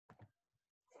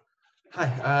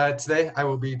Hi, today I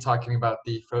will be talking about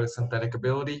the photosynthetic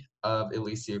ability of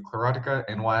Elysia chlorotica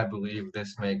and why I believe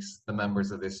this makes the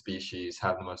members of this species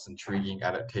have the most intriguing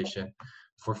adaptation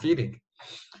for feeding.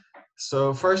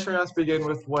 So first, we must begin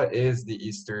with what is the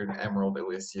eastern emerald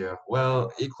Elysia.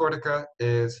 Well, E. chlorotica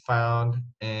is found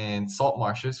in salt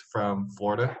marshes from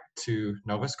Florida to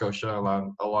Nova Scotia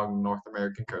along the North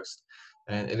American coast.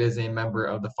 And it is a member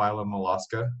of the phylum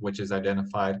Mollusca, which is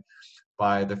identified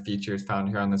by the features found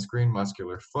here on the screen: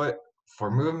 muscular foot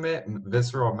for movement,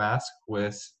 visceral mass,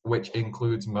 which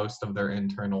includes most of their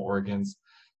internal organs,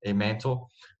 a mantle,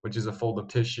 which is a fold of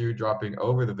tissue dropping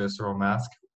over the visceral mass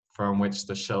from which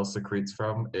the shell secretes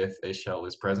from if a shell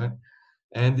is present,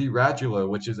 and the radula,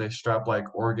 which is a strap-like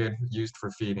organ used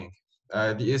for feeding.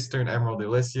 The eastern emerald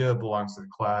Elysia belongs to the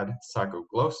clade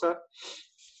Sacoglossa.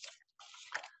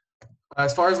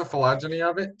 As far as the phylogeny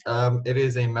of it, it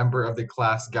is a member of the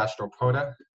class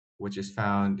Gastropoda, which is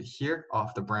found here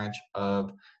off the branch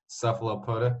of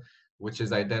Cephalopoda, which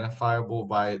is identifiable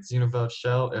by its univalve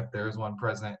shell if there is one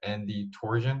present, and the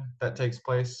torsion that takes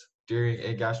place during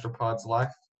a gastropod's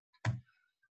life.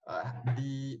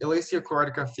 The Elysia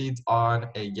chlorotica feeds on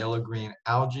a yellow-green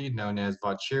algae known as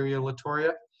Vaucheria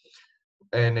latoria,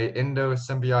 and an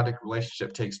endosymbiotic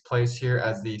relationship takes place here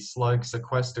as the slug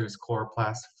sequesters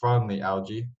chloroplast from the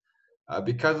algae.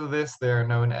 Because of this, they are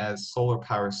known as solar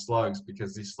power slugs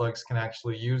because these slugs can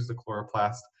actually use the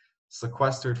chloroplast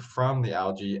sequestered from the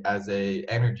algae as a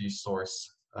energy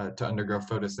source to undergo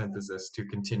photosynthesis to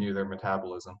continue their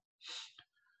metabolism.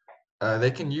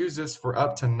 They can use this for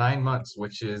up to 9 months,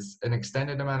 which is an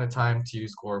extended amount of time to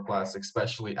use chloroplast,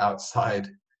 especially outside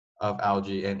of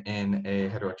algae and in a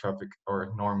heterotrophic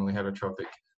or normally heterotrophic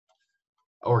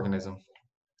organism.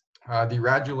 The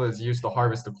radula is used to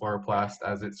harvest the chloroplast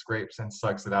as it scrapes and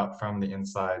sucks it out from the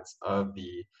insides of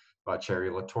the Vaucheria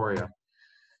latoria.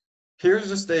 Here's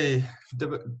just a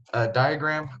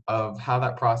diagram of how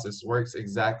that process works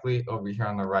exactly over here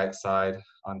on the right side.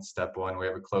 On step one, we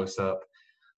have a close-up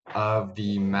of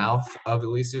the mouth of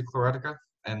Elysia chlorotica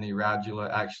and the radula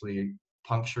actually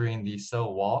puncturing the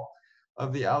cell wall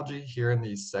of the algae. Here in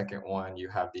the second one, you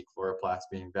have the chloroplast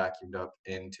being vacuumed up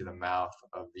into the mouth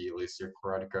of the Elysia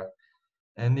chlorotica.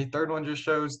 And the third one just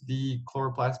shows the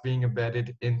chloroplast being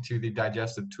embedded into the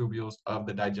digestive tubules of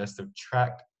the digestive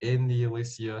tract in the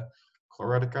Elysia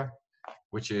chlorotica,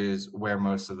 which is where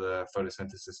most of the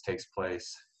photosynthesis takes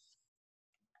place.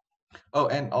 Oh,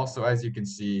 and also, as you can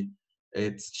see,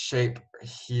 its shape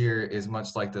here is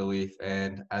much like the leaf,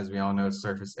 and as we all know,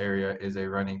 surface area is a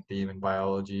running theme in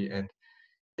biology, and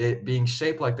it being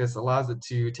shaped like this allows it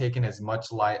to take in as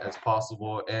much light as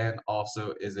possible, and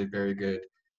also is a very good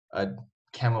uh,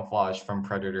 camouflage from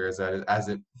predators as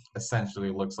it essentially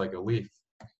looks like a leaf.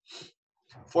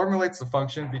 Formulates the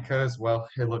function because, well,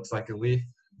 it looks like a leaf,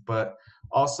 but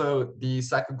also the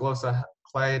Sacoglossa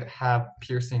clade have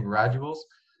piercing radules,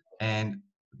 and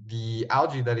the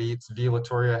algae that eats, V.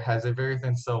 latoria, has a very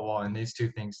thin cell wall, and these two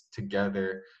things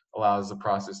together allows the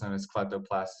process known as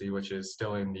kleptoplasty, which is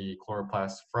stealing the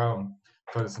chloroplast from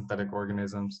photosynthetic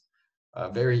organisms.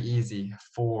 Very easy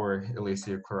for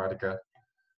Elysia chlorotica.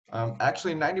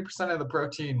 Actually, 90% of the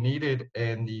protein needed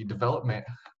in the development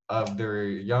of their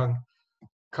young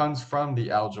comes from the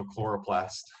algal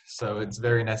chloroplast. So it's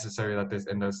very necessary that this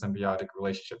endosymbiotic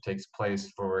relationship takes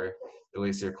place for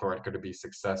Elysia chlorotica to be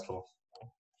successful.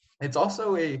 It's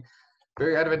also a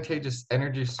very advantageous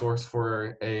energy source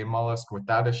for a mollusk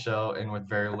without a shell and with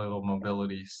very little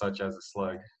mobility, such as a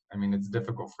slug. I mean, it's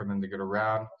difficult for them to get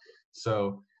around.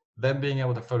 So them being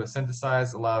able to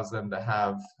photosynthesize allows them to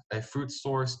have a food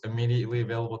source immediately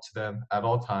available to them at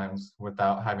all times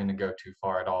without having to go too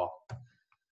far at all.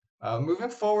 Moving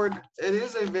forward, it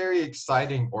is a very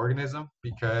exciting organism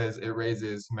because it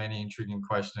raises many intriguing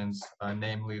questions.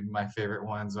 Namely, my favorite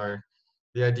ones are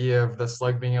the idea of the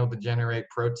slug being able to generate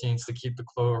proteins to keep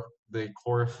the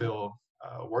chlorophyll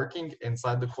working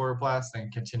inside the chloroplast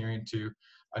and continuing to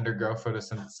undergo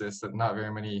photosynthesis. That not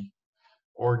very many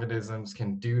organisms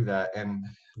can do that, and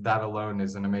that alone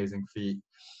is an amazing feat.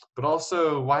 But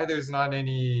also why there's not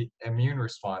any immune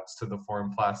response to the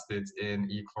foreign plastids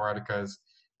in E. chlorotica's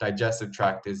digestive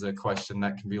tract is a question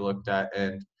that can be looked at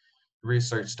and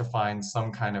researched to find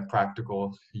some kind of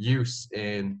practical use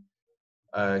in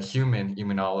human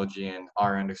immunology and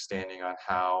our understanding on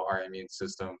how our immune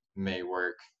system may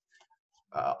work.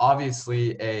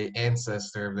 Obviously, a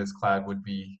ancestor of this clade would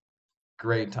be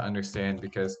great to understand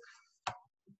because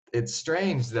it's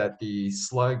strange that the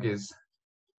slug is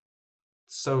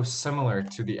so similar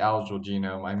to the algal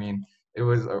genome. I mean, it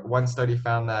was one study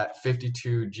found that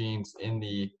 52 genes in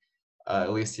the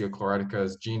Elysia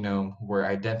chlorotica's genome were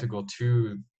identical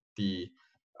to the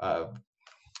uh,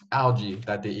 algae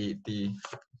that they eat, the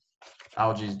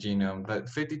algae's genome. But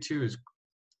 52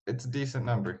 it's a decent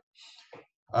number.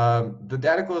 The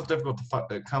daticle is difficult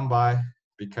to come by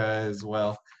because,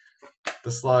 well,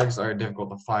 the slugs are difficult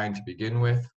to find to begin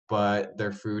with, but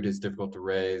their food is difficult to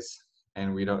raise,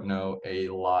 and we don't know a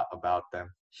lot about them.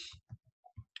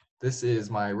 This is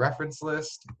my reference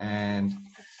list, and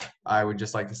I would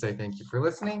just like to say thank you for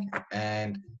listening,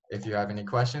 and if you have any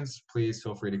questions, please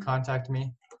feel free to contact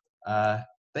me.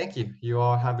 Thank you. You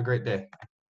all have a great day.